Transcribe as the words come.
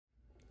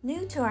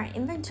New to our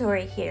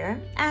inventory here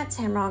at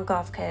Tameron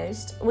Gulf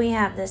Coast, we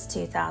have this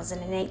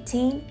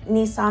 2018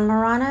 Nissan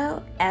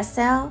Murano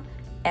SL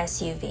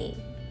SUV.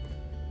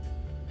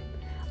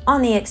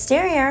 On the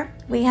exterior,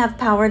 we have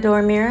power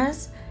door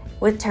mirrors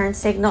with turn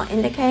signal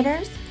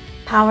indicators,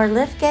 power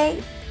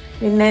liftgate,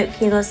 remote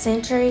keyless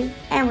entry,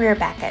 and rear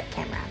backup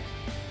camera.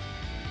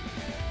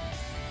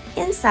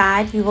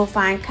 Inside, you will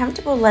find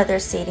comfortable leather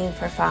seating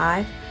for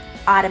 5,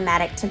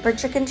 automatic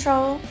temperature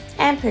control,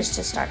 and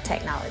push-to-start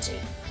technology.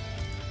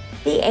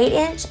 The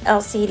 8-inch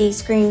LCD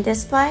screen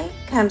display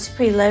comes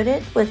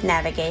preloaded with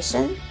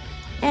navigation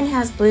and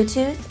has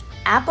Bluetooth,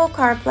 Apple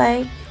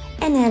Carplay,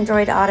 and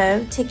Android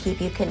Auto to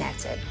keep you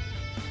connected.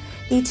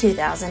 The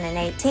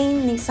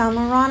 2018 Nissan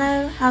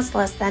Murano has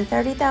less than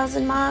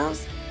 30,000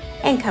 miles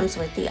and comes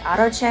with the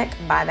AutoCheck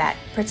Buyback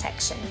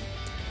Protection.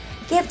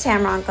 Give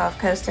Tameron Gulf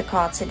Coast a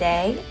call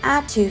today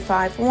at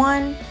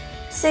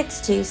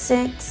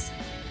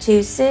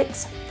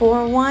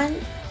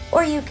 251-626-2641,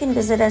 or you can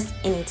visit us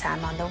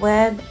anytime on the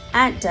web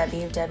at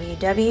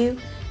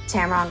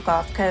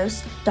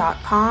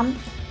www.tamerongulfcoast.com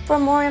for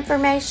more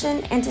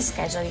information and to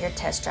schedule your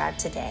test drive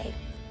today.